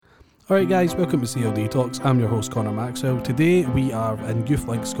Alright guys, welcome to CLD Talks. I'm your host Connor Maxwell. Today we are in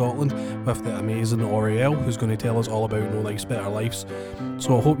YouthLink Scotland with the amazing Oriel, who's going to tell us all about No Lives Better Lives.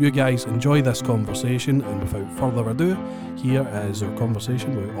 So I hope you guys enjoy this conversation, and without further ado, here is our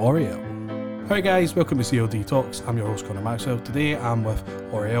conversation with Oriel. Alright guys, welcome to CLD Talks. I'm your host Connor Maxwell. Today I'm with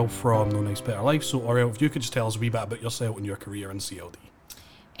Oriel from No Lives Better Lives. So Oriel, if you could just tell us a wee bit about yourself and your career in CLD.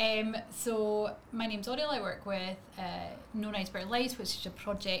 So my name's Oriel. I work with No Lives Better Lives, which is a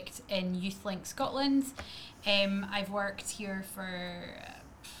project in YouthLink Scotland. I've worked here for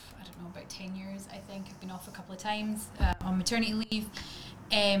about 10 years. I think I've been off a couple of times on maternity leave.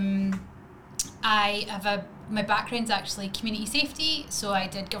 My background's actually community safety, so I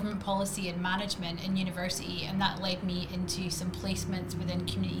did government policy and management in university, and that led me into some placements within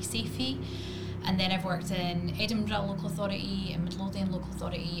community safety. And then I've worked in Edinburgh Local Authority and Midlothian Local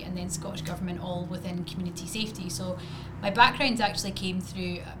Authority, and then Scottish Government, all within community safety. So my background actually came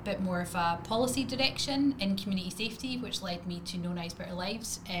through a bit more of a policy direction in community safety, which led me to No Lives Better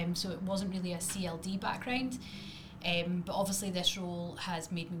Lives. So it wasn't really a CLD background. But obviously this role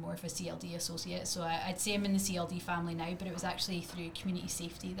has made me more of a CLD associate. So I'd say I'm in the CLD family now, but it was actually through community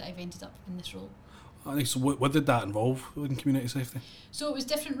safety that I've ended up in this role. So what did that involve in community safety? So it was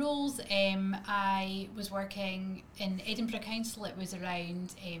different roles. I was working in Edinburgh Council. It was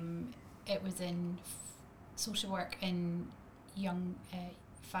around, it was in social work in young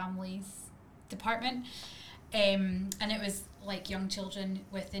families department. And it was like young children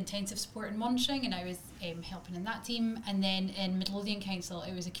with intensive support and monitoring, and I was helping in that team. And then in Midlothian Council,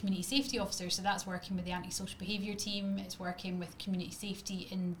 it was a community safety officer. So that's working with the antisocial behaviour team. It's working with community safety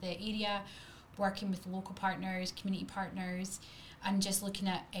in the area, working with local partners, community partners, and just looking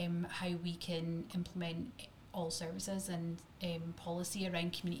at how we can implement all services and policy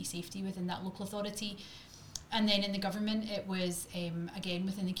around community safety within that local authority. And then in the government, it was again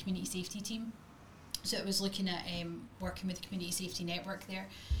within the community safety team. So it was looking at working with the community safety network there.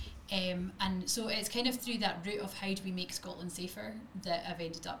 And so it's kind of through that route of how do we make Scotland safer that I've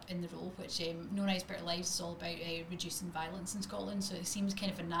ended up in the role, which No Lives Better Lives is all about reducing violence in Scotland. So it seems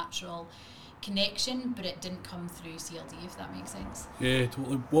kind of a natural connection, but it didn't come through CLD, if that makes sense. Yeah,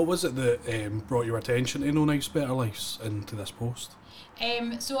 totally. What was it that brought your attention to No Lives Better Lives into this post?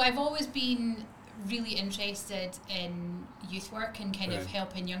 So I've always been really interested in youth work and kind of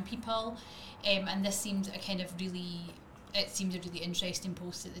helping young people, and this seemed a really interesting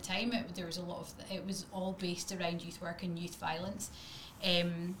post at the time. It was all based around youth work and youth violence.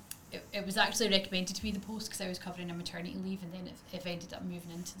 It was actually recommended to be the post because I was covering a maternity leave, and then it ended up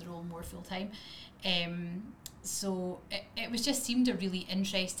moving into the role more full time. So it was just seemed a really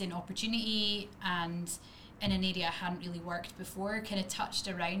interesting opportunity, and in an area I hadn't really worked before, kind of touched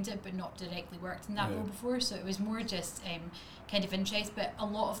around it but not directly worked in that role before. So it was more just kind of interest, but a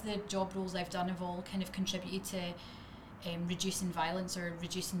lot of the job roles I've done have all kind of contributed to reducing violence or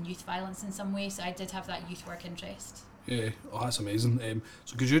reducing youth violence in some way. So I did have that youth work interest. Yeah, that's amazing.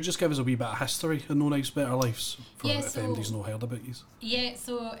 So could you just give us a wee bit of history of No Lives Better Lives if anybody's not heard about these? Yeah,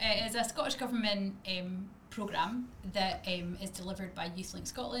 so it is a Scottish Government programme that is delivered by YouthLink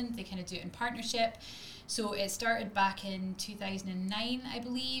Scotland. They kind of do it in partnership. So it started back in 2009, I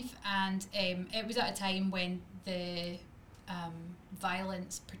believe, and it was at a time when the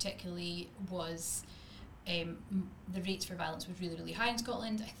violence particularly was, the rates for violence was really, really high in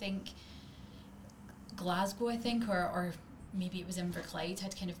Scotland. I think Glasgow, or maybe it was Inverclyde,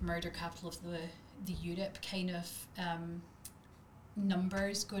 had kind of murder capital of the Europe kind of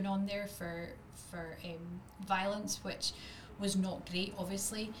numbers going on there for violence, which was not great,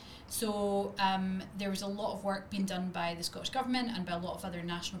 obviously. So there was a lot of work being done by the Scottish Government and by a lot of other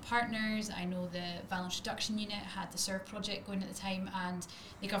national partners. I know the Violence Reduction Unit had the SERVE project going at the time, and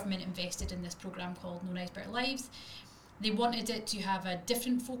the government invested in this programme called No Lives Better Lives. They wanted it to have a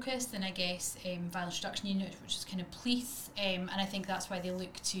different focus than, I guess, Violence Reduction Unit, which is kind of police, and I think that's why they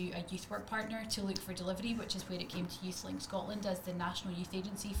look to a youth work partner to look for delivery, which is where it came to YouthLink Scotland as the national youth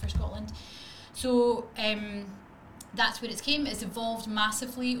agency for Scotland. So that's where it came. It's evolved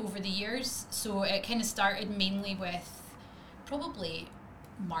massively over the years. So it kind of started mainly with probably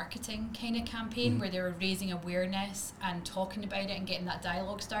marketing kind of campaign where they were raising awareness and talking about it and getting that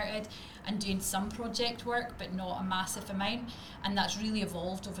dialogue started and doing some project work but not a massive amount, and that's really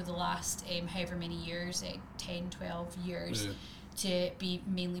evolved over the last however many years, 10, 12 years, to be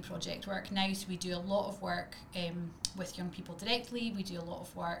mainly project work now. So we do a lot of work with young people directly. We do a lot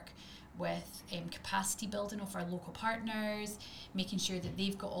of work with capacity building of our local partners, making sure that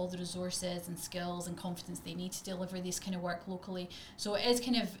they've got all the resources and skills and confidence they need to deliver this kind of work locally. So it is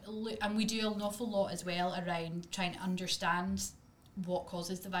kind of, and we do an awful lot as well around trying to understand what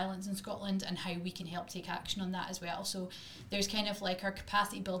causes the violence in Scotland and how we can help take action on that as well. So there's kind of like our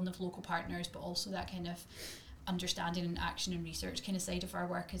capacity building of local partners, but also that kind of understanding and action and research kind of side of our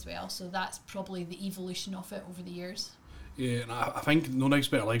work as well. So that's probably the evolution of it over the years. Yeah, and I think No Nice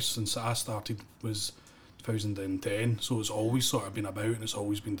Better Life since I started was 2010, so it's always sort of been about and it's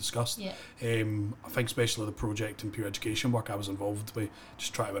always been discussed. Yeah. I think especially the project and peer education work I was involved with,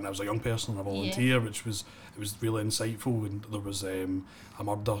 just trying when I was a young person and a volunteer, which was really insightful. And there was a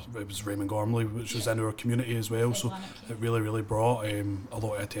murder, it was Raymond Gormley, which was in our community as well. So it really brought a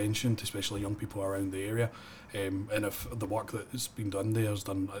lot of attention to especially young people around the area. And if the work that's been done there is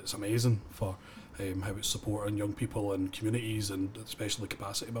done, it's amazing for how it's supporting young people and communities and especially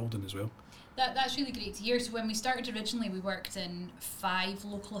capacity building as well. That's really great to hear. So when we started originally, we worked in 5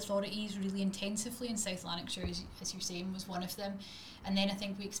 local authorities really intensively, and South Lanarkshire, as you're saying, was one of them. And then I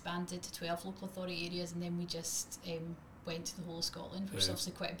think we expanded to 12 local authority areas, and then we just went to the whole of Scotland, which is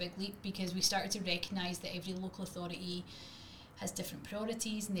obviously quite a big leap, because we started to recognise that every local authority has different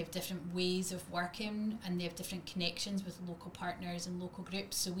priorities and they have different ways of working and they have different connections with local partners and local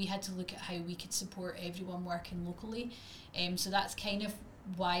groups. So we had to look at how we could support everyone working locally. So that's kind of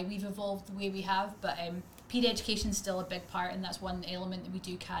why we've evolved the way we have, but peer education is still a big part, and that's one element that we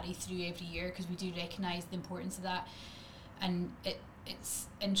do carry through every year because we do recognise the importance of that. And it's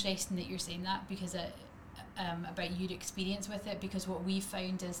interesting that you're saying that, because about your experience with it, because what we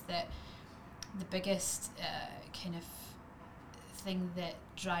found is that the biggest kind of thing that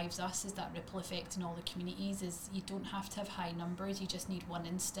drives us is that ripple effect in all the communities. Is you don't have to have high numbers, you just need one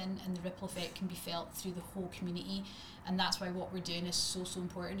incident, and the ripple effect can be felt through the whole community. And that's why what we're doing is so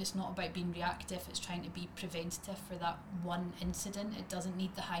important. It's not about being reactive, it's trying to be preventative for that one incident. It doesn't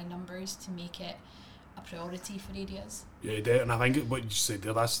need the high numbers to make it a priority for areas. Yeah, and I think what you said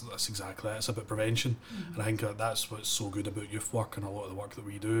there, that's exactly it. It's about prevention. And I think that's what's so good about youth work, and a lot of the work that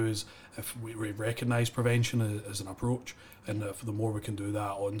we do is if we recognise prevention as an approach, and if the more we can do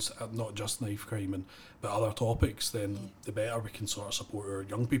that on not just knife crime but other topics, then the better we can sort of support our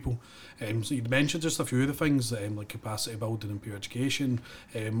young people. So you'd mentioned just a few of the things like capacity building and peer education.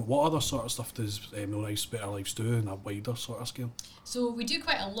 What other sort of stuff does No Nice Better Lives do on a wider sort of scale? So we do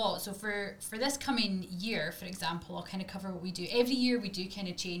quite a lot. So for this coming year, for example, I'll kind of cover what we do. Every year we do kind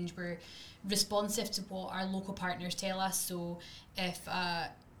of change. We're responsive to what our local partners tell us. So if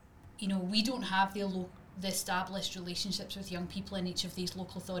we don't have the established relationships with young people in each of these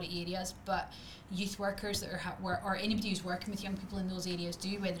local authority areas, but youth workers that or anybody who's working with young people in those areas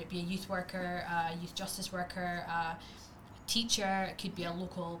do, whether it be a youth worker, a youth justice worker, a teacher, it could be a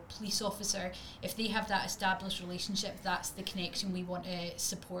local police officer. If they have that established relationship, that's the connection we want to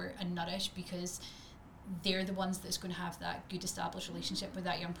support and nourish, because they're the ones that's going to have that good established relationship with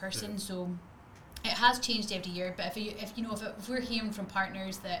that young person. So it has changed every year, but if we're hearing from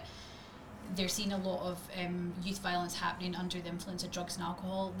partners that they're seeing a lot of youth violence happening under the influence of drugs and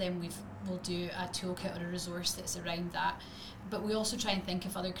alcohol, then we'll do a toolkit or a resource that's around that. But we also try and think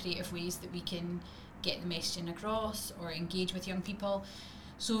of other creative ways that we can get the messaging across or engage with young people.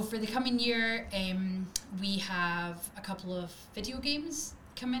 So for the coming year, we have a couple of video games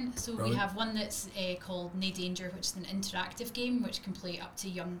coming. So we have one that's called Nae Danger, which is an interactive game which can play up to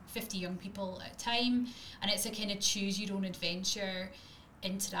 50 young people at a time, and it's a kind of choose your own adventure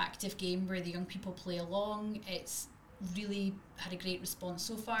interactive game where the young people play along. It's really had a great response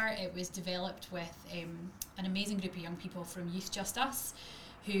so far. It was developed with an amazing group of young people from Youth Just Us,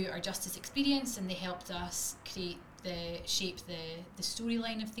 who are justice experienced, and they helped us shape the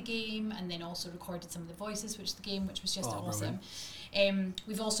storyline of the game, and then also recorded some of the voices which was just awesome.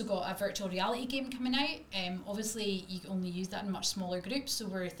 We've also got a virtual reality game coming out. Obviously you can only use that in much smaller groups, so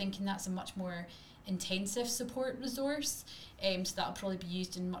we're thinking that's a much more intensive support resource, so that'll probably be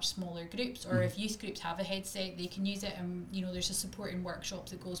used in much smaller groups, or if youth groups have a headset they can use it, and there's a supporting workshop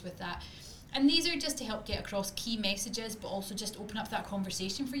that goes with that. And these are just to help get across key messages, but also just open up that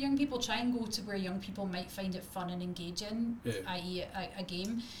conversation for young people. Try and go to where young people might find it fun and engaging, i.e. a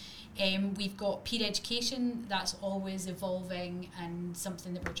game. We've got peer education, that's always evolving and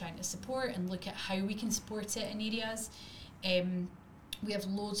something that we're trying to support and look at how we can support it in areas. We have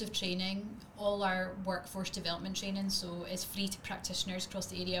loads of training, all our workforce development training, so it's free to practitioners across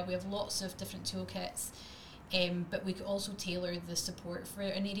the area. We have lots of different toolkits, but we could also tailor the support for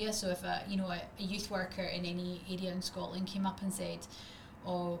an area. So if a youth worker in any area in Scotland came up and said,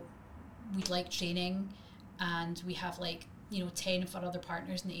 oh, we'd like training, and we have 10 of our other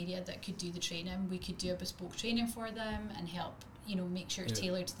partners in the area that could do the training, we could do a bespoke training for them and help make sure it's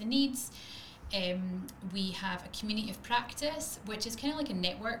tailored to the needs. We have a community of practice, which is kind of like a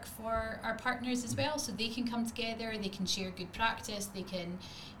network for our partners as well, so they can come together, they can share good practice, they can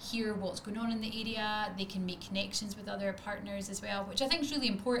hear what's going on in the area, they can make connections with other partners as well, which I think is really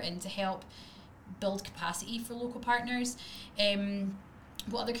important to help build capacity for local partners.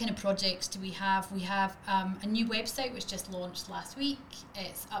 What other kind of projects do we have? We have a new website which just launched last week.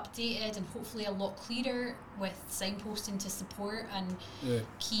 It's updated and hopefully a lot clearer with signposting to support and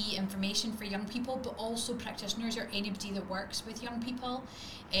key information for young people, but also practitioners or anybody that works with young people,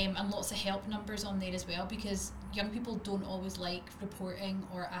 and lots of help numbers on there as well, because young people don't always like reporting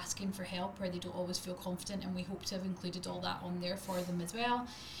or asking for help, or they don't always feel confident, and we hope to have included all that on there for them as well.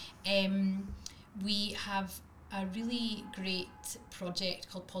 We have a really great project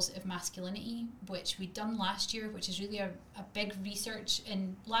called Positive Masculinity, which we'd done last year, which is really a big research,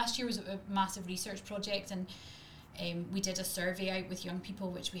 and last year was a massive research project, and we did a survey out with young people,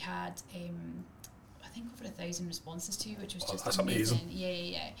 which we had I think over 1,000 responses to, which was just amazing.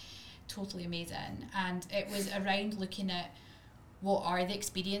 Yeah, totally amazing. And it was around looking at what are the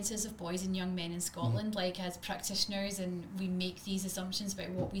experiences of boys and young men in Scotland like as practitioners, and we make these assumptions about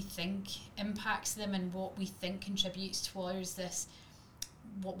what we think impacts them and what we think contributes towards this,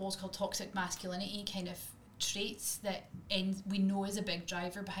 what was called toxic masculinity kind of traits that we know is a big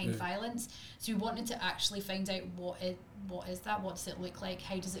driver behind violence. So we wanted to actually find out what is that, what does it look like,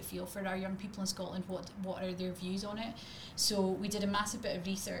 how does it feel for our young people in Scotland, what are their views on it. So we did a massive bit of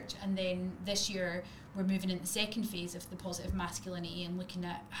research, and then this year we're moving into the second phase of the positive masculinity and looking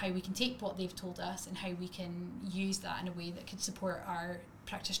at how we can take what they've told us and how we can use that in a way that could support our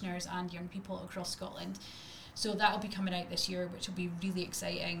practitioners and young people across Scotland. So that'll be coming out this year, which will be really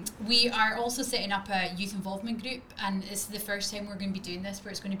exciting. We are also setting up a youth involvement group, and it's the first time we're going to be doing this,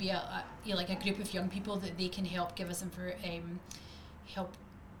 where it's going to be a group of young people that they can help give us help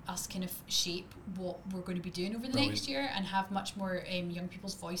us kind of shape what we're going to be doing over the next year, and have much more young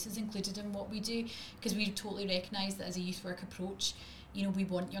people's voices included in what we do, because we totally recognise that as a youth work approach, we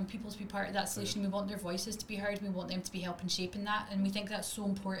want young people to be part of that solution. We want their voices to be heard. We want them to be helping shaping that, and we think that's so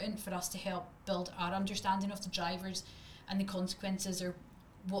important for us to help build our understanding of the drivers and the consequences, or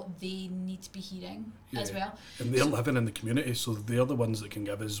what they need to be hearing as well. And they're living in the community, so they're the ones that can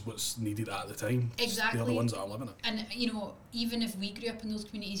give us what's needed at the time. Exactly. They're the ones that are living it. And even if we grew up in those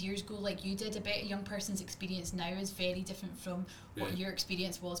communities years ago like you did, I bet a young person's experience now is very different from what your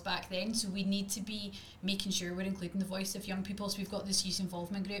experience was back then. So we need to be making sure we're including the voice of young people. So we've got this youth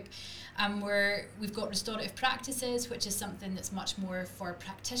involvement group, we've got restorative practices, which is something that's much more for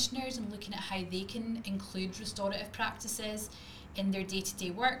practitioners, and looking at how they can include restorative practices in their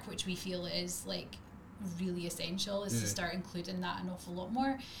day-to-day work, which we feel is like really essential, is to start including that an awful lot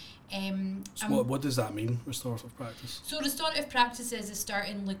more. So what does that mean, restorative practice? So restorative practices is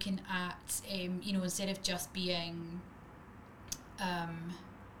starting looking at instead of just being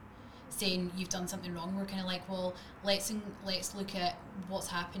saying you've done something wrong, we're kind of like, well, let's look at what's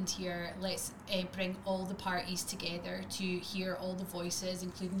happened here. Let's bring all the parties together to hear all the voices,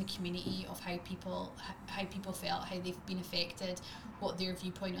 including the community, of how people felt, how they've been affected, what their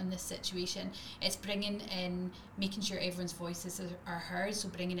viewpoint on this situation. It's bringing in, making sure everyone's voices are heard. So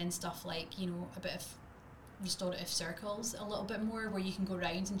bringing in stuff like a bit of restorative circles a little bit more, where you can go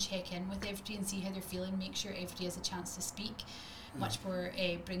around and check in with everybody and see how they're feeling, make sure everybody has a chance to speak. Much more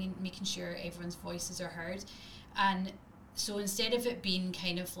making sure everyone's voices are heard. And so instead of it being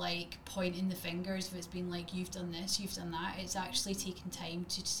kind of like pointing the fingers, if it's been like you've done this, you've done that, it's actually taking time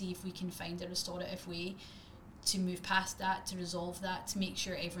to see if we can find a restorative way to move past that, to resolve that, to make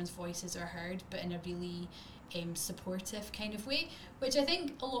sure everyone's voices are heard, but in a really supportive kind of way, which I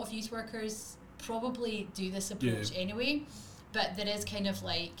think a lot of youth workers probably do this approach anyway, but there is kind of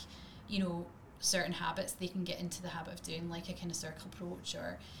like certain habits they can get into the habit of doing, like a kind of circle approach,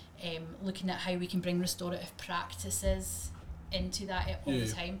 or looking at how we can bring restorative practices into that all the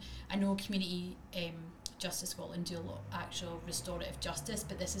time. I know Community Justice Scotland do a lot of actual restorative justice,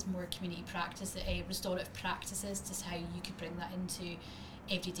 but this is more community practice, restorative practices, just how you could bring that into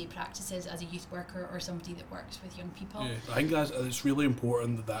everyday practices as a youth worker or somebody that works with young people. I think it's really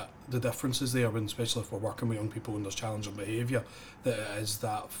important that the differences there, especially if we're working with young people and there's challenging behaviour, that it is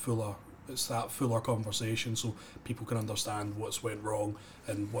that fuller conversation, so people can understand what's went wrong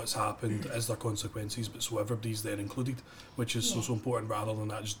and what's happened, is there consequences, but so everybody's there included, which is so important, rather than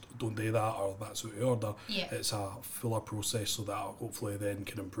that just don't do that or that's out of order. It's a fuller process, so that hopefully then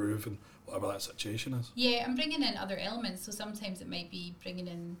can improve in whatever that situation is. And bringing in other elements, so sometimes it might be bringing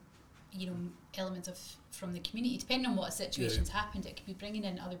in elements from the community, depending on what situation's happened. It could be bringing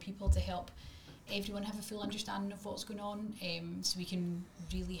in other people to help everyone have a full understanding of what's going on, so we can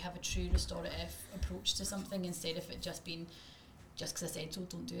really have a true restorative approach to something instead of it just being just because I said so,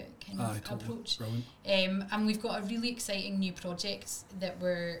 don't do it kind of totally. approach. Brilliant. And we've got a really exciting new project that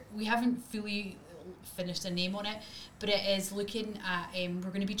we haven't fully finished a name on it, but it is looking at, we're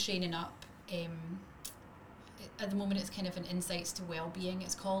going to be training up, at the moment it's kind of an insights to well-being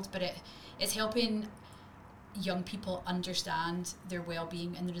it's called, but it's helping young people understand their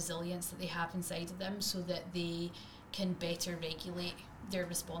well-being and the resilience that they have inside of them so that they can better regulate their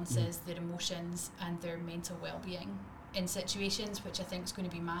responses, their emotions and their mental well-being in situations, which I think is going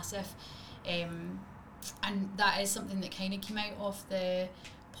to be massive. And that is something that kind of came out of the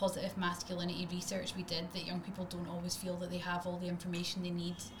positive masculinity research we did, that young people don't always feel that they have all the information they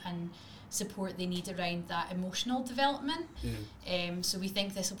need and support they need around that emotional development. So we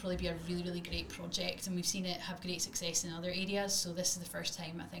think this will probably be a really, really great project, and we've seen it have great success in other areas, so this is the first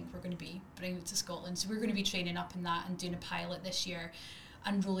time I think we're going to be bringing it to Scotland. So we're going to be training up in that and doing a pilot this year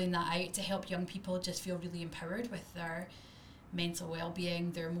and rolling that out to help young people just feel really empowered with their mental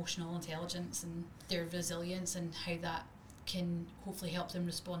well-being, their emotional intelligence and their resilience, and how that can hopefully help them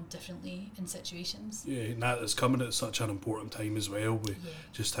respond differently in situations. Yeah, and that is coming at such an important time as well, with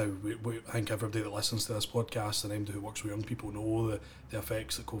just how I think everybody that listens to this podcast and anybody who works with young people know the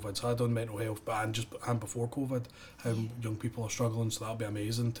effects that COVID's had on mental health, but and before COVID, how young people are struggling, so that'll be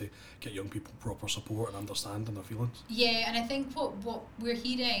amazing to get young people proper support and understanding their feelings. Yeah, and I think what we're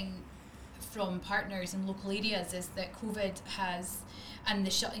hearing from partners in local areas is that COVID has, and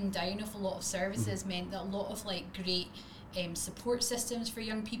the shutting down of a lot of services meant that a lot of like great support systems for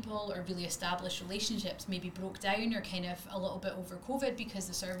young people or really established relationships maybe broke down or kind of a little bit over COVID because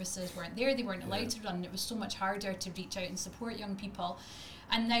the services weren't there, they weren't allowed to run. It was so much harder to reach out and support young people.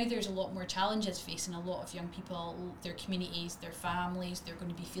 And now there's a lot more challenges facing a lot of young people, their communities, their families. They're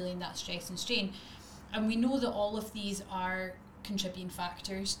going to be feeling that stress and strain. And we know that all of these are contributing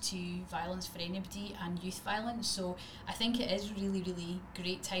factors to violence for anybody and youth violence, so I think it is really, really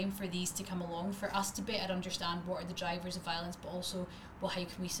great time for these to come along, for us to better understand what are the drivers of violence, but also, well, how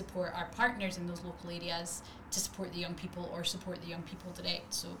can we support our partners in those local areas to support the young people or support the young people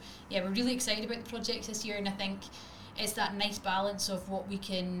direct. So yeah, we're really excited about the project this year, and I think it's that nice balance of what we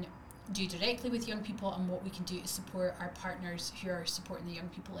can do directly with young people and what we can do to support our partners who are supporting the young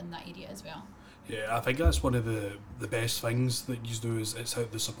people in that area as well. Yeah, I think that's one of the best things that you do, is it's how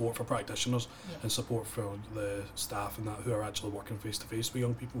the support for practitioners and support for the staff and that who are actually working face to face with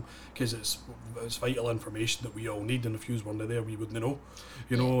young people, because it's vital information that we all need, and if you weren't there we wouldn't know,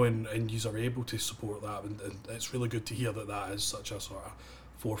 you know, and you are able to support that, and it's really good to hear that is such a sort of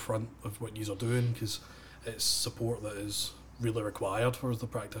forefront of what you are doing, because it's support that is really required for the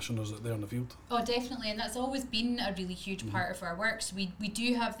practitioners out there in the field. Oh, definitely, and that's always been a really huge part of our work. So we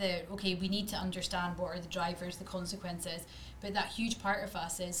do have we need to understand what are the drivers, the consequences, but that huge part of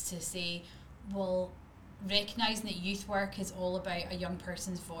us is to say, well, recognising that youth work is all about a young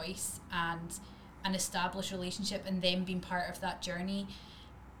person's voice and an established relationship and them being part of that journey.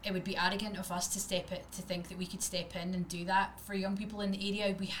 It would be arrogant of us to think that we could step in and do that for young people in the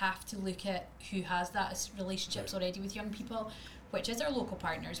area. We have to look at who has that as relationships already with young people, which is our local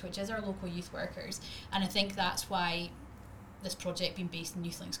partners, which is our local youth workers. And I think that's why this project being based in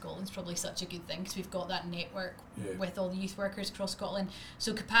YouthLink Scotland is probably such a good thing, because we've got that network with all the youth workers across Scotland.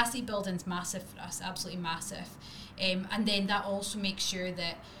 So capacity building's massive for us, absolutely massive. And then that also makes sure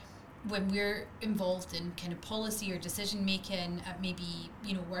that when we're involved in kind of policy or decision making, maybe,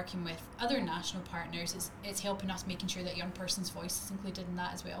 you know, working with other national partners, it's helping us making sure that young person's voice is included in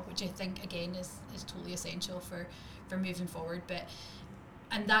that as well, which I think again is totally essential for moving forward.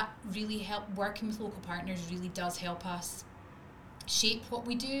 And that really working with local partners really does help us shape what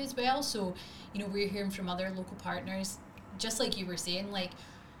we do as well. So, you know, we're hearing from other local partners, just like you were saying, like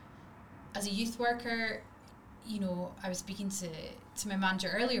as a youth worker, you know, I was speaking to my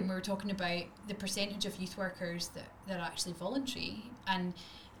manager earlier, and we were talking about the percentage of youth workers that are actually voluntary, and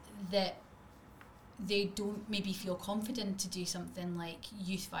that they don't maybe feel confident to do something like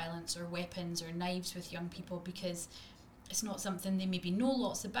youth violence or weapons or knives with young people, because it's not something they maybe know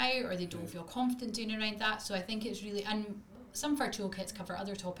lots about, or they don't feel confident doing around that. So I think it's really, and some of our toolkits cover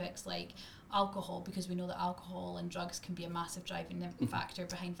other topics like alcohol, because we know that alcohol and drugs can be a massive driving factor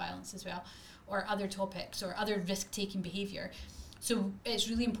behind violence as well, or other topics or other risk-taking behaviour. So it's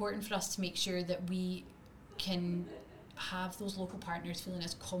really important for us to make sure that we can have those local partners feeling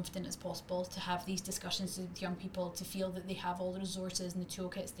as confident as possible to have these discussions with young people, to feel that they have all the resources and the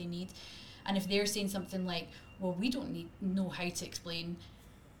toolkits they need. And if they're saying something like, well, we don't know how to explain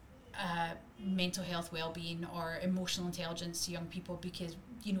mental health well-being or emotional intelligence to young people, because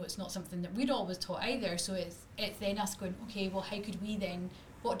it's not something that we're always taught either. So it's then us going, okay, well, how could we then,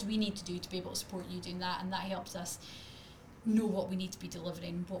 what do we need to do to be able to support you doing that? And that helps us know what we need to be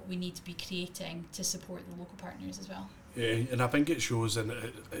delivering, what we need to be creating to support the local partners as well. Yeah, and I think it shows, and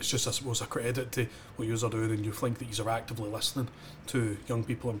it's just, I suppose, a credit to what you are doing in YouthLink that you are actively listening to young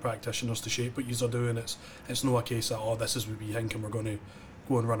people and practitioners to shape what you are doing. It's not a case that, this is what we think and we're going to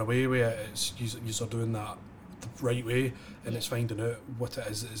go and run away with it. It's you are doing that the right way, and it's finding out what it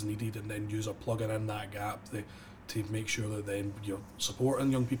is that is needed, and then you are plugging in that gap to make sure that then you're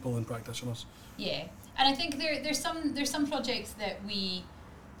supporting young people and practitioners. Yeah, and I think there's some projects that we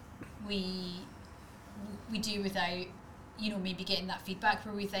do without maybe getting that feedback,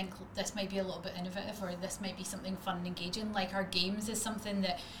 where we think this might be a little bit innovative or this might be something fun and engaging. Like our games is something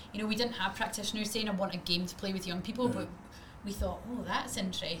that we didn't have practitioners saying I want a game to play with young people, but we thought, that's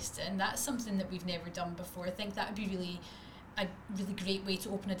interesting, that's something that we've never done before. I think that would be a really great way to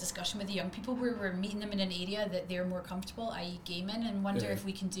open a discussion with the young people, where we're meeting them in an area that they're more comfortable, i.e. gaming, and wonder if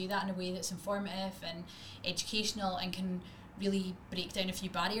we can do that in a way that's informative and educational and can really break down a few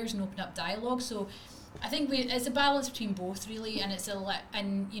barriers and open up dialogue. So I think it's a balance between both, really, and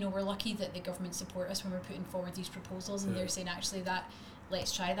we're lucky that the government support us when we're putting forward these proposals, and they're saying, actually,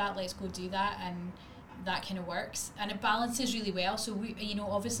 let's try that, let's go do that, and that kind of works, and it balances really well. So we,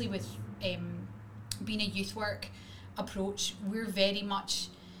 obviously with being a youth work approach, we're very much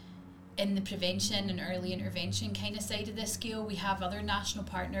in the prevention and early intervention kind of side of this scale. We have other national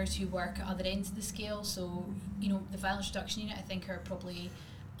partners who work at other ends of the scale. So the Violence Reduction Unit, I think, are probably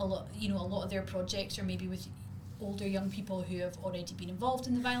a lot of their projects are maybe with older young people who have already been involved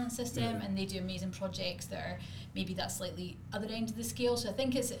in the violence system, and they do amazing projects that are maybe that slightly other end of the scale. So I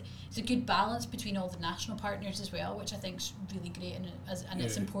think it's a good balance between all the national partners as well, which I think is really great, and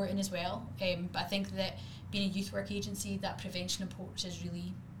it's important as well. But I think that being a youth work agency, that prevention approach is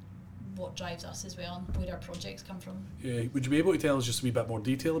really what drives us as well, and where our projects come from. Yeah, would you be able to tell us just a wee bit more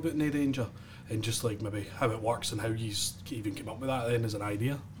detail about No Danger, and just like maybe how it works and how you even came up with that then as an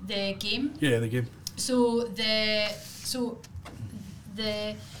idea? The game? Yeah, the game. So the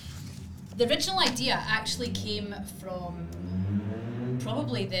original idea actually came from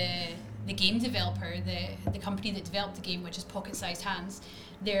probably the game developer, the company that developed the game, which is Pocket Sized Hands.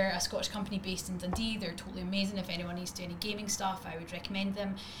 They're a Scottish company based in Dundee. They're totally amazing. If anyone needs to do any gaming stuff, I would recommend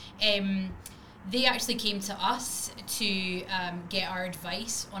them. They actually came to us to get our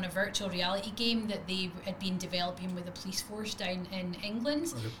advice on a virtual reality game that they had been developing with a police force down in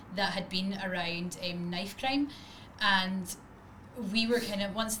England that had been around knife crime. And we were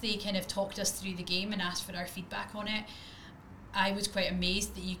once they talked us through the game and asked for our feedback on it, I was quite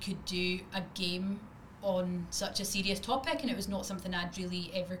amazed that you could do a game on such a serious topic, and it was not something I'd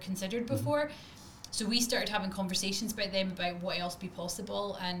really ever considered before. So we started having conversations about them about what else would be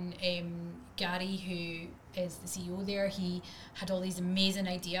possible, and Gary, who is the CEO there, he had all these amazing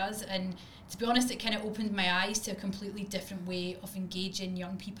ideas, and to be honest, it kind of opened my eyes to a completely different way of engaging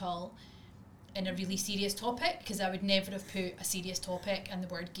young people in a really serious topic, because I would never have put a serious topic and the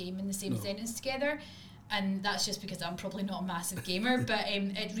word game in the same sentence together. And that's just because I'm probably not a massive gamer, but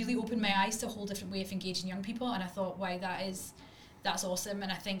it really opened my eyes to a whole different way of engaging young people, and I thought, wow, that's awesome, and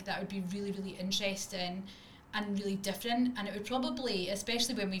I think that would be really, really interesting and really different, and it would probably,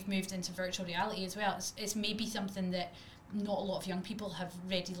 especially when we've moved into virtual reality as well, it's maybe something that not a lot of young people have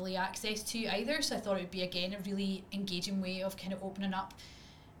readily access to either, so I thought it would be, again, a really engaging way of kind of opening up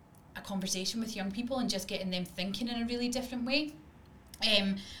a conversation with young people and just getting them thinking in a really different way.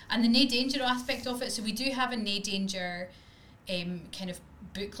 And the No Danger aspect of it, so we do have a No Danger kind of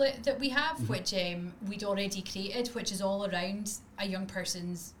booklet that we have, which we'd already created, which is all around a young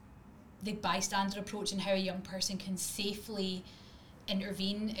person's, the bystander approach, and how a young person can safely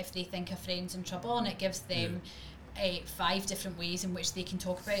intervene if they think a friend's in trouble, and it gives them 5 different ways in which they can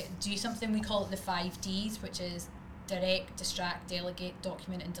talk about it. Do something, we call it the 5 Ds, which is direct, distract, delegate,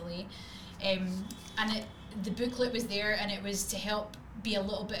 document, and delay. The booklet was there, and it was to help be a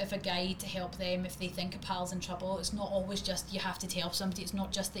little bit of a guide to help them if they think a pal's in trouble. It's not always just you have to tell somebody, it's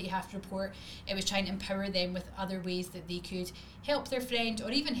not just that you have to report. It was trying to empower them with other ways that they could help their friend,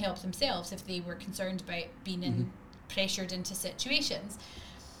 or even help themselves if they were concerned about being pressured into situations.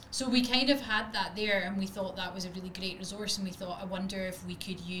 So we kind of had that there, and we thought that was a really great resource, and we thought, I wonder if we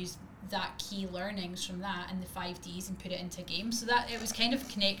could use that key learnings from that and the 5 Ds and put it into a game. So that it was kind of a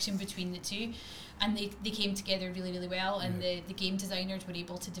connection between the two, and they came together really, really well, and the game designers were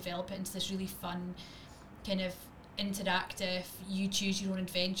able to develop it into this really fun kind of interactive, you choose your own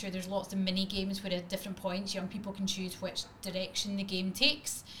adventure. There's lots of mini games where at different points young people can choose which direction the game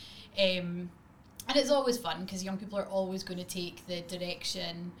takes. And it's always fun because young people are always going to take the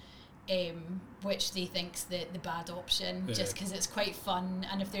direction which they think's the bad option, just because it's quite fun,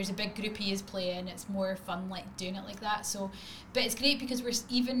 and if there's a big group he is playing, it's more fun like doing it like that. So, but it's great because we're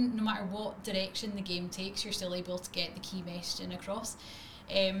even, no matter what direction the game takes, you're still able to get the key messaging across.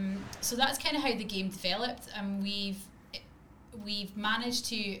 So that's kind of how the game developed, and we've managed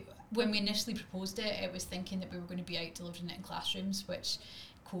to, when we initially proposed it, it was thinking that we were going to be out delivering it in classrooms, which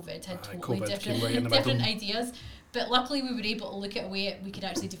COVID had totally different ideas. But luckily we were able to look at a way we could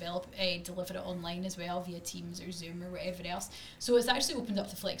actually deliver it online as well via Teams or Zoom or whatever else. So it's actually opened up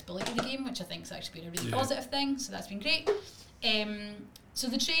the flexibility of the game, which I think has actually been a really positive thing. So that's been great. So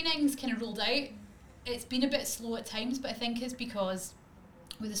the training's kind of rolled out. It's been a bit slow at times, but I think it's because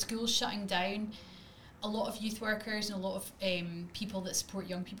with the schools shutting down, a lot of youth workers and a lot of people that support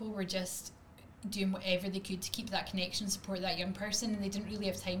young people were just doing whatever they could to keep that connection, support that young person, and they didn't really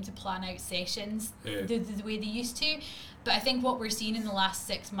have time to plan out sessions the way they used to. But I think what we're seeing in the last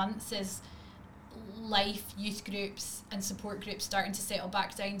 6 months is life, youth groups and support groups starting to settle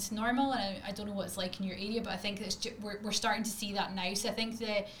back down to normal, and I don't know what it's like in your area, but I think it's we're starting to see that now. So I think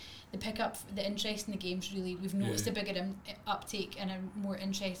the pickup, the interest in the games, really, we've noticed a bigger uptake and a more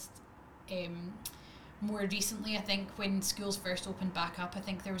interest more recently. I think when schools first opened back up, I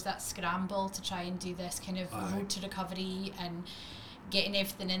think there was that scramble to try and do this kind of road to recovery and getting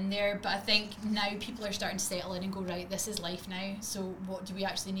everything in there. But I think now people are starting to settle in and go, right, this is life now, so what do we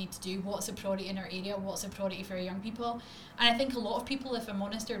actually need to do? What's a priority in our area? What's a priority for our young people? And I think a lot of people, if I'm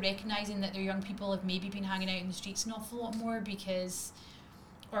honest, are recognising that their young people have maybe been hanging out in the streets an awful lot more because,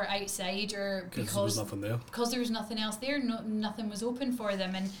 or outside, or because there was nothing there. Because there was nothing else there, nothing was open for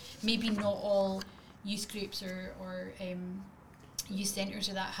them, and maybe not all youth groups or youth centres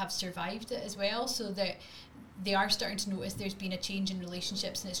or that have survived it as well, so that they are starting to notice there's been a change in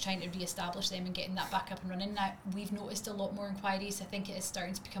relationships, and it's trying to re-establish them and getting that back up and running. Now we've noticed a lot more inquiries. I think it is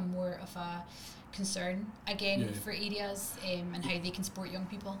starting to become more of a concern again for areas and how they can support young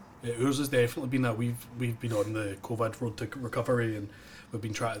people. Ours has definitely been that. We've been on the COVID road to recovery, and we've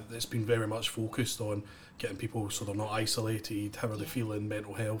been trying. It's been very much focused on getting people so they're not isolated, how are they feeling,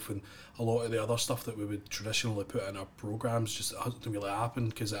 mental health, and a lot of the other stuff that we would traditionally put in our programmes just hasn't really happened,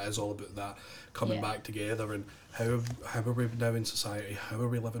 because it is all about that coming back together, and how are we now in society, how are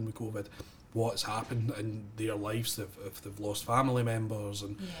we living with COVID, what's happened in their lives if they've lost family members,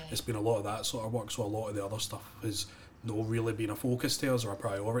 and it's been a lot of that sort of work. So a lot of the other stuff has not really been a focus to us or a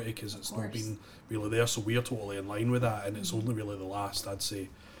priority, because it's not been really there. So we're totally in line with that, and it's only really the last, I'd say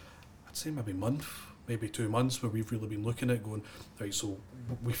maybe month, maybe 2 months, where we've really been looking at going, right, so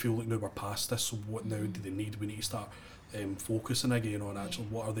we feel like now we're past this, so what now do they need? We need to start focusing again on actually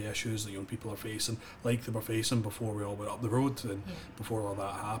what are the issues that young people are facing, like they were facing before we all went up the road and before all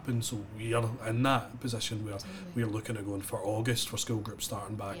that happened. So we are in that position where we're looking at going for August for school groups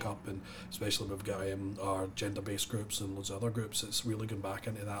starting back up, and especially we've got our gender-based groups and loads of other groups. It's really going back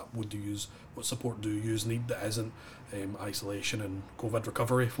into that. What support do you need that isn't isolation and COVID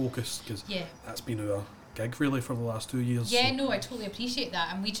recovery focused, because that's been our gig really for the last 2 years. I totally appreciate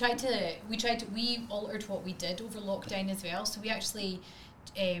that, and we altered what we did over lockdown as well. So we actually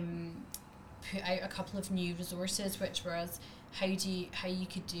put out a couple of new resources, which was how you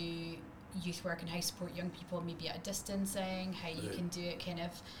could do youth work and how you support young people maybe at a distancing, how you can do it kind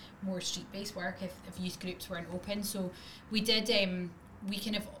of more street-based work if youth groups weren't open. So we did we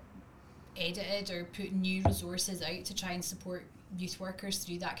kind of edited or put new resources out to try and support youth workers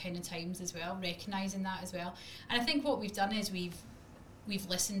through that kind of times as well, recognising that as well. And I think what we've done is we've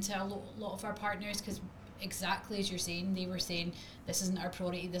listened to a lot of our partners, because exactly as you're saying, they were saying this isn't our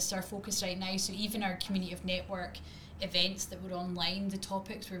priority, this is our focus right now. So even our community of network events that were online, the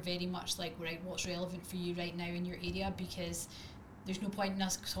topics were very much like, right, what's relevant for you right now in your area, because there's no point in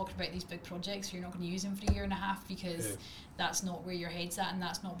us talking about these big projects you're not going to use them for a year and a half, because that's not where your head's at, and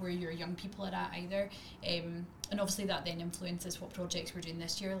that's not where your young people are at either. And obviously that then influences what projects we're doing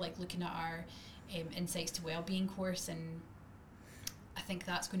this year, like looking at our Insights to Wellbeing course, and I think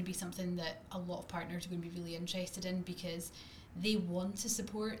that's going to be something that a lot of partners are going to be really interested in, because they want to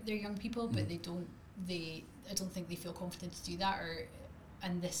support their young people, but I don't think they feel confident to do that,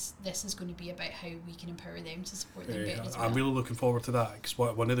 and this is going to be about how we can empower them to support them better as well. I'm really looking forward to that, because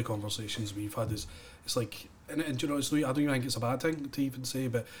one of the conversations we've had is, it's like, and you know, it's, I don't even think it's a bad thing to even say,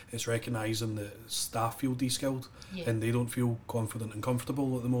 but it's recognising that staff feel de-skilled and they don't feel confident and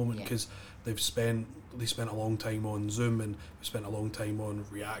comfortable at the moment, because they spent a long time on Zoom, and we spent a long time on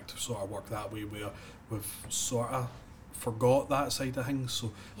React sort of work that way, where we've sort of forgot that side of things.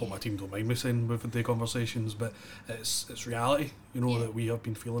 So hope my team don't mind me saying we've had the conversations, but it's reality, that we have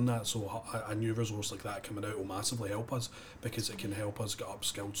been feeling that. So a new resource like that coming out will massively help us, because it can help us get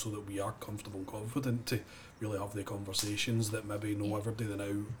upskilled so that we are comfortable and confident to really have the conversations that maybe no everybody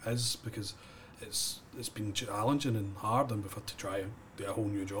now is, because it's been challenging and hard, and we've had to try and do a whole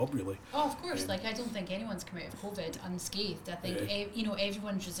new job, really. Oh, of course. I don't think anyone's come out of COVID unscathed. I think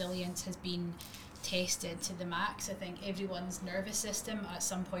everyone's resilience has been tested to the max. I think everyone's nervous system at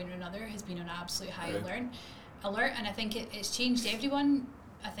some point or another has been on absolute high alert, and I think it's changed everyone.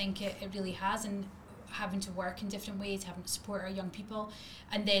 I think it really has, and having to work in different ways, having to support our young people,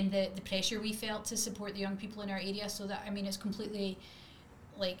 and then the pressure we felt to support the young people in our area. So that, it's completely,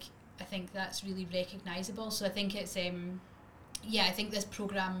 I think that's really recognisable. So I think it's I think this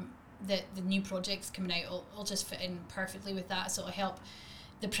programme, the new projects coming out will just fit in perfectly with that. So it'll help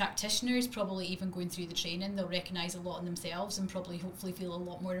the practitioners, probably even going through the training, they'll recognise a lot in themselves and probably hopefully feel a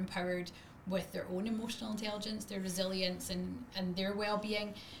lot more empowered with their own emotional intelligence, their resilience and their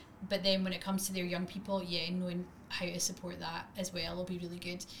well-being. But then when it comes to their young people, knowing how to support that as well will be really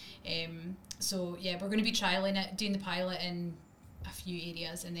good. We're going to be trialling it, doing the pilot in a few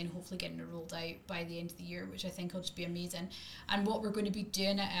areas, and then hopefully getting it rolled out by the end of the year, which I think will just be amazing. And what we're going to be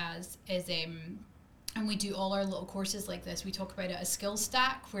doing it as is and we do all our little courses like this, we talk about it as skills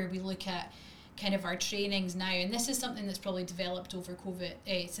stack, where we look at kind of our trainings now, and this is something that's probably developed over COVID,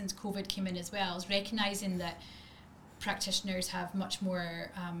 since COVID came in as well, is recognising that practitioners have much more,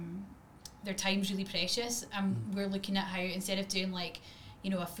 their time's really precious, and we're looking at how, instead of doing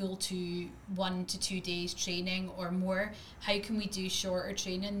a full 1 to 2 days training or more, how can we do shorter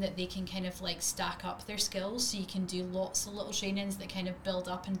training that they can kind of stack up their skills, so you can do lots of little trainings that kind of build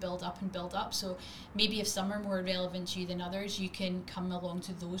up and build up and build up. So maybe if some are more relevant to you than others, you can come along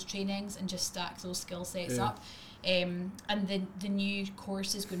to those trainings and just stack those skill sets up. And the new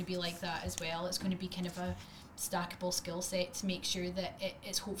course is going to be like that as well. It's going to be kind of a stackable skill set to make sure that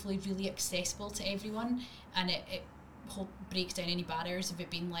it's hopefully really accessible to everyone, and it breaks down any barriers of it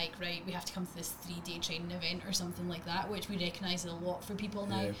being we have to come to this 3-day training event or something like that, which we recognise is a lot for people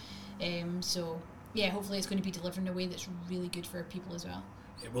now. Hopefully it's going to be delivered in a way that's really good for people as well.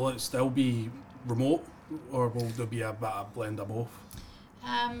 Will it still be remote, or will there be a blend of both?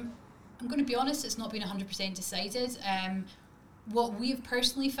 I'm going to be honest, it's not been 100% decided. What we've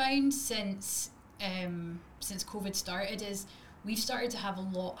personally found since COVID started is we've started to have a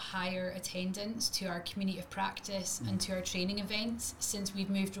lot higher attendance to our community of practice and to our training events since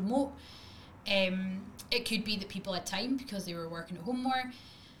we've moved remote. It could be that people had time because they were working at home more,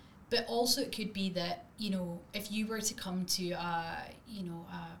 but also it could be that, if you were to come to a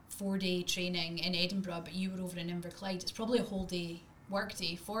 4-day training in Edinburgh, but you were over in Inverclyde, it's probably a whole day work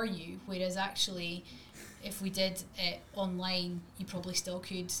day for you, whereas actually if we did it online, you probably still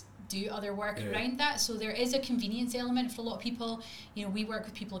could do other work around that. So there is a convenience element for a lot of people. We work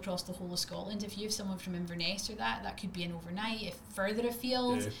with people across the whole of Scotland. If you have someone from Inverness or that could be an overnight. If further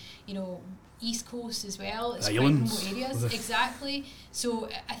afield, East Coast as well, it's Islands. Quite remote areas. Exactly. So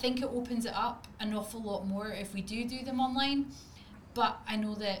I think it opens it up an awful lot more if we do them online. But I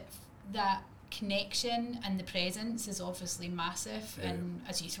know that connection and the presence is obviously massive, and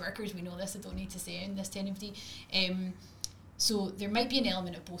as youth workers we know this, I don't need to say this to anybody. So there might be an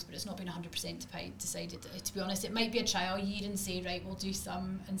element of both, but it's not been 100% decided. To be honest, it might be a trial year and say, right, we'll do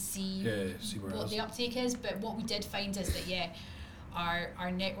some and see what the uptake is. But what we did find is that,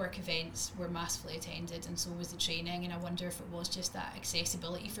 our network events were massively attended, and so was the training. And I wonder if it was just that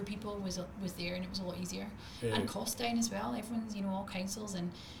accessibility for people was there, and it was a lot easier. And cost down as well. Everyone's, all councils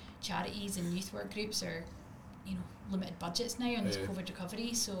and charities and youth work groups are, limited budgets now on this COVID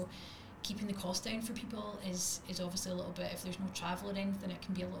recovery. So keeping the cost down for people is obviously a little bit, if there's no travel or anything, it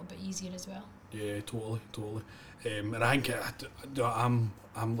can be a little bit easier as well. Yeah, totally. And I think I'm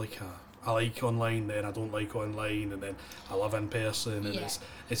I like online, then I don't like online, and then I love in person, and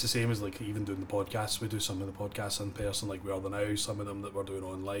it's the same as even doing the podcasts. We do some of the podcasts in person, like we are now, some of them that we're doing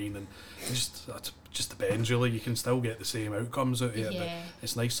online, and it just depends really. You can still get the same outcomes out of it, but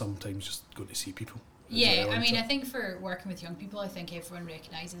it's nice sometimes just going to see people. Yeah, I think for working with young people, I think everyone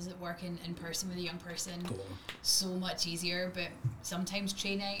recognises that working in person with a young person so much easier. But sometimes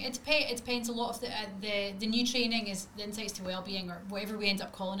training, it depends a lot of the new training is the Insights to Wellbeing, or whatever we end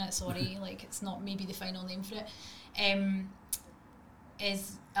up calling it. Sorry, it's not maybe the final name for it.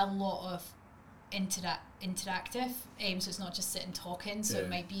 Is a lot of interactive. So it's not just sitting talking. So it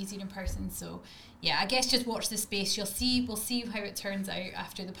might be easier in person. So I guess just watch the space. We'll see how it turns out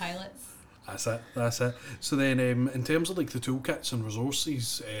after the pilots. That's it. So then, in terms of the toolkits and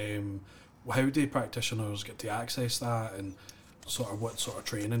resources, how do practitioners get to access that, and sort of what sort of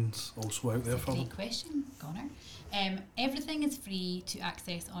trainings also out there for them? Great question, Connor. Everything is free to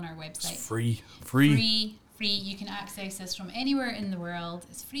access on our website. It's free. You can access this from anywhere in the world.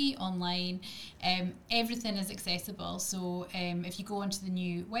 It's free online. Everything is accessible. So if you go onto the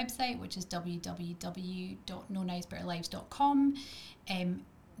new website, which is www.knownicebetterlives.com,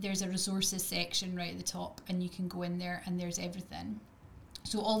 there's a resources section right at the top, and you can go in there and there's everything.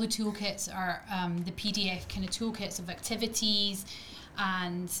 So all the toolkits are the PDF kind of toolkits of activities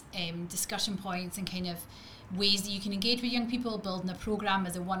and discussion points and kind of ways that you can engage with young people. Building a program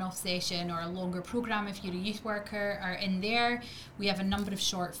as a one-off session or a longer program if you're a youth worker are in there. We have a number of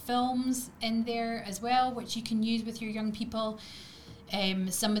short films in there as well, which you can use with your young people.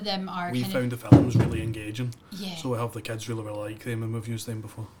 Some of them are we found the films really engaging. Yeah. So we have the kids really like them, and we've used them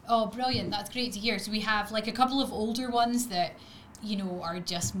before. Oh, brilliant. That's great to hear. So we have like a couple of older ones that, you know, are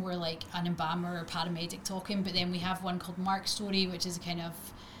just more like an embalmer or paramedic talking, but then we have one called Mark's Story, which is kind of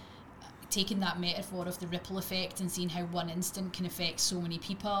taking that metaphor of the ripple effect and seeing how one instant can affect so many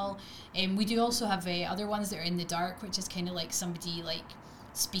people. We do also have other ones that are in the dark, which is kind of like somebody like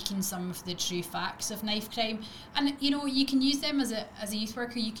speaking some of the true facts of knife crime. And you know, you can use them as a youth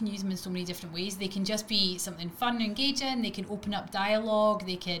worker. You can use them in so many different ways. They can just be something fun and engaging. They can open up dialogue.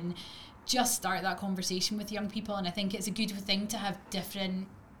 They can just start that conversation with young people. And I think it's a good thing to have different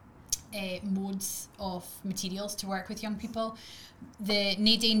modes of materials to work with young people. The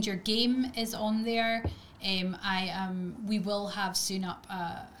No Danger game is on there. We will have soon up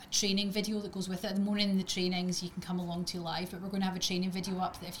a training video that goes with it. At the moment in the trainings you can come along to live, but we're going to have a training video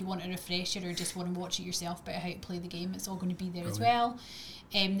up that if you want a refresher or just want to watch it yourself about how to play the game, it's all going to be there. Brilliant. As well.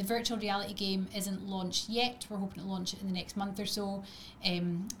 The virtual reality game isn't launched yet. We're hoping to launch it in the next month or so,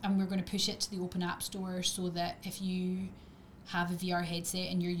 and we're going to push it to the Open App Store so that if you have a VR headset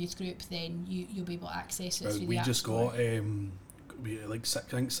in your youth group, then you'll be able to access it through the App Store. We just got I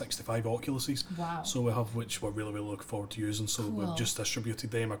think 65 Oculuses. Wow. So we have, which we're really looking forward to using. So cool. We've just distributed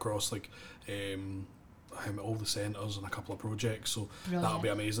them across like all the centres and a couple of projects. So brilliant. That'll be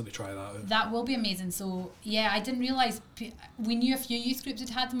amazing to try that out. That will be amazing. So yeah, I didn't realise we knew a few youth groups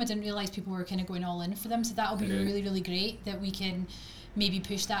had them. I didn't realise people were kind of going all in for them. So that'll be really great that we can maybe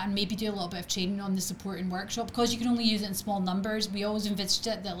push that and maybe do a little bit of training on the support and workshop, because you can only use it in small numbers. We always envisaged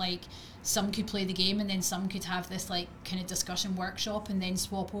it that like some could play the game and then some could have this like kind of discussion workshop and then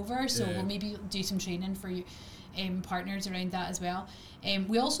swap over. So we'll maybe do some training for you partners around that as well.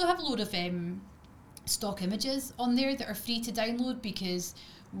 We also have a load of stock images on there that are free to download, because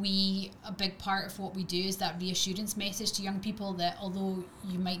a big part of what we do is that reassurance message to young people that although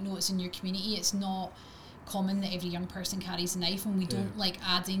you might know it's in your community, it's not common that every young person carries a knife, and we don't like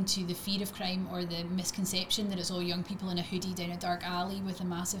adding to the fear of crime or the misconception that it's all young people in a hoodie down a dark alley with a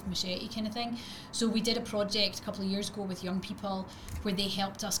massive machete kind of thing. So we did a project a couple of years ago with young people where they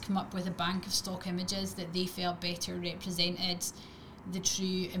helped us come up with a bank of stock images that they felt better represented the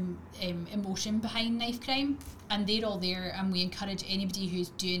true emotion behind knife crime, and they're all there, and we encourage anybody who's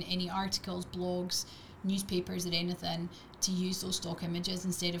doing any articles, blogs, newspapers or anything to use those stock images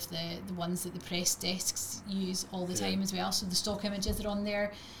instead of the ones that the press desks use all the time as well. So the stock images are on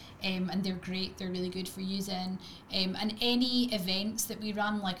there, and they're great, they're really good for using. And any events that we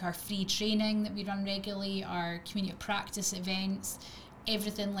run, like our free training that we run regularly, our community practice events,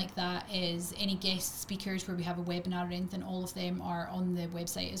 everything like that, is any guest speakers where we have a webinar or anything, all of them are on the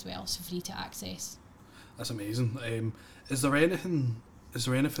website as well, so free to access. That's amazing. Is there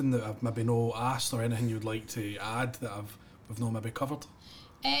anything that I've maybe not asked, or anything you'd like to add that we've not maybe covered?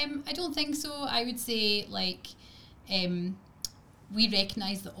 I don't think so. I would say we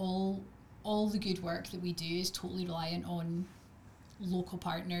recognise that all the good work that we do is totally reliant on local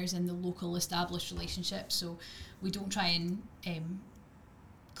partners and the local established relationships. So we don't try and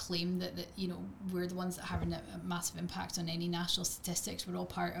claim that we're the ones that are having a massive impact on any national statistics. We're all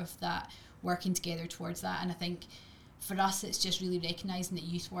part of that, working together towards that. And I think for us it's just really recognising that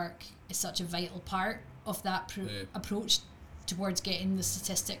youth work is such a vital part of that approach towards getting the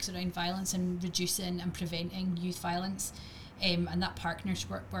statistics around violence and reducing and preventing youth violence. And that partnership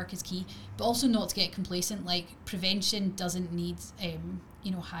work is key, but also not to get complacent. Like, prevention doesn't need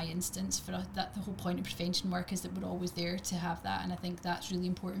high instance for us. That the whole point of prevention work is that we're always there to have that, and I think that's really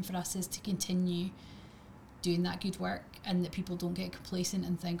important for us, is to continue doing that good work, and that people don't get complacent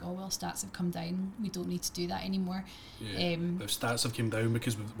and think, oh well, stats have come down, we don't need to do that anymore. The stats have come down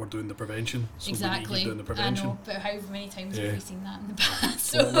because we're doing the prevention, so exactly. we need to keep doing the prevention. I know, but how many times have we seen that in the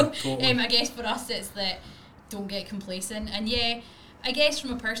past? Totally. I guess for us it's that don't get complacent. And I guess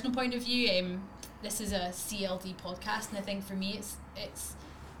from a personal point of view, this is a CLD podcast, and I think for me it's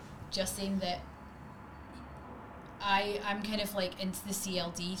just saying that I'm kind of like into the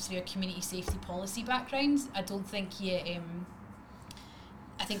CLD through a community safety policy background. I don't think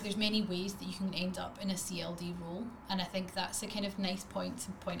I think there's many ways that you can end up in a CLD role, and I think that's a kind of nice point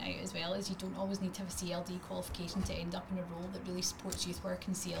to point out as well, is you don't always need to have a CLD qualification to end up in a role that really supports youth work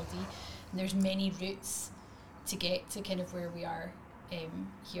in CLD, and there's many routes to get to kind of where we are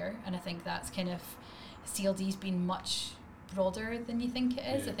here, and I think that's kind of, CLD's been much broader than you think it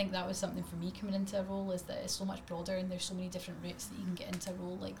is. I think that was something for me coming into a role, is that it's so much broader and there's so many different routes that you can get into a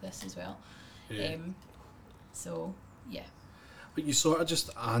role like this as well. So yeah. But you sort of just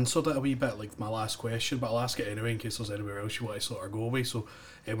answered it a wee bit, like my last question, but I'll ask it anyway in case there's anywhere else you want to sort of go away. So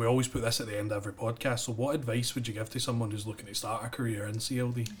we always put this at the end of every podcast. So what advice would you give to someone who's looking to start a career in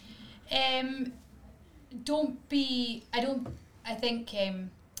CLD? Don't be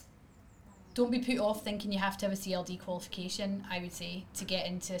put off thinking you have to have a CLD qualification, I would say, to get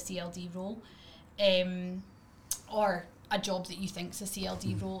into a CLD role. Or a job that you think's a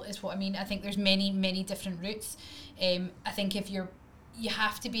CLD role is what I mean. I think there's many different routes. I think if you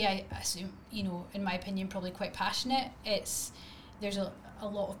have to be, I assume, you know, in my opinion, probably quite passionate. There's a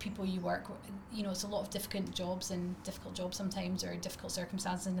lot of people you work with, you know, it's a lot of difficult jobs sometimes, or difficult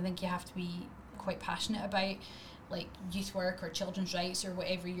circumstances, and I think you have to be quite passionate about like youth work or children's rights or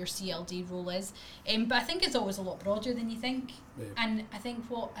whatever your CLD role is. But I think it's always a lot broader than you think. Yeah. And I think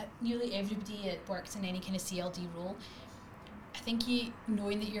nearly everybody that works in any kind of CLD role, I think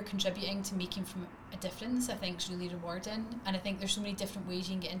knowing that you're contributing to making from a difference, I think is really rewarding. And I think there's so many different ways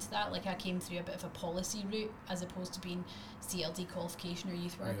you can get into that. Like I came through a bit of a policy route as opposed to being CLD qualification or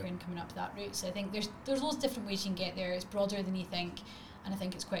youth worker and coming up that route. So I think there's loads of different ways you can get there. It's broader than you think, and I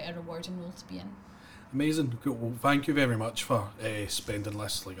think it's quite a rewarding role to be in. Amazing. Cool. Well, thank you very much for spending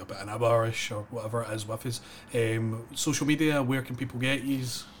this like about an hour-ish or whatever it is with us. Social media, where can people get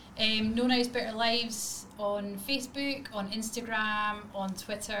yous? No Knives Better Lives on Facebook, on Instagram, on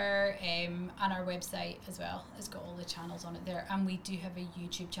Twitter, and our website as well. It's got all the channels on it there, and we do have a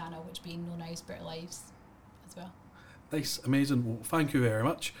YouTube channel which being No Knives Better Lives as well. Nice, amazing. Well, thank you very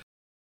much.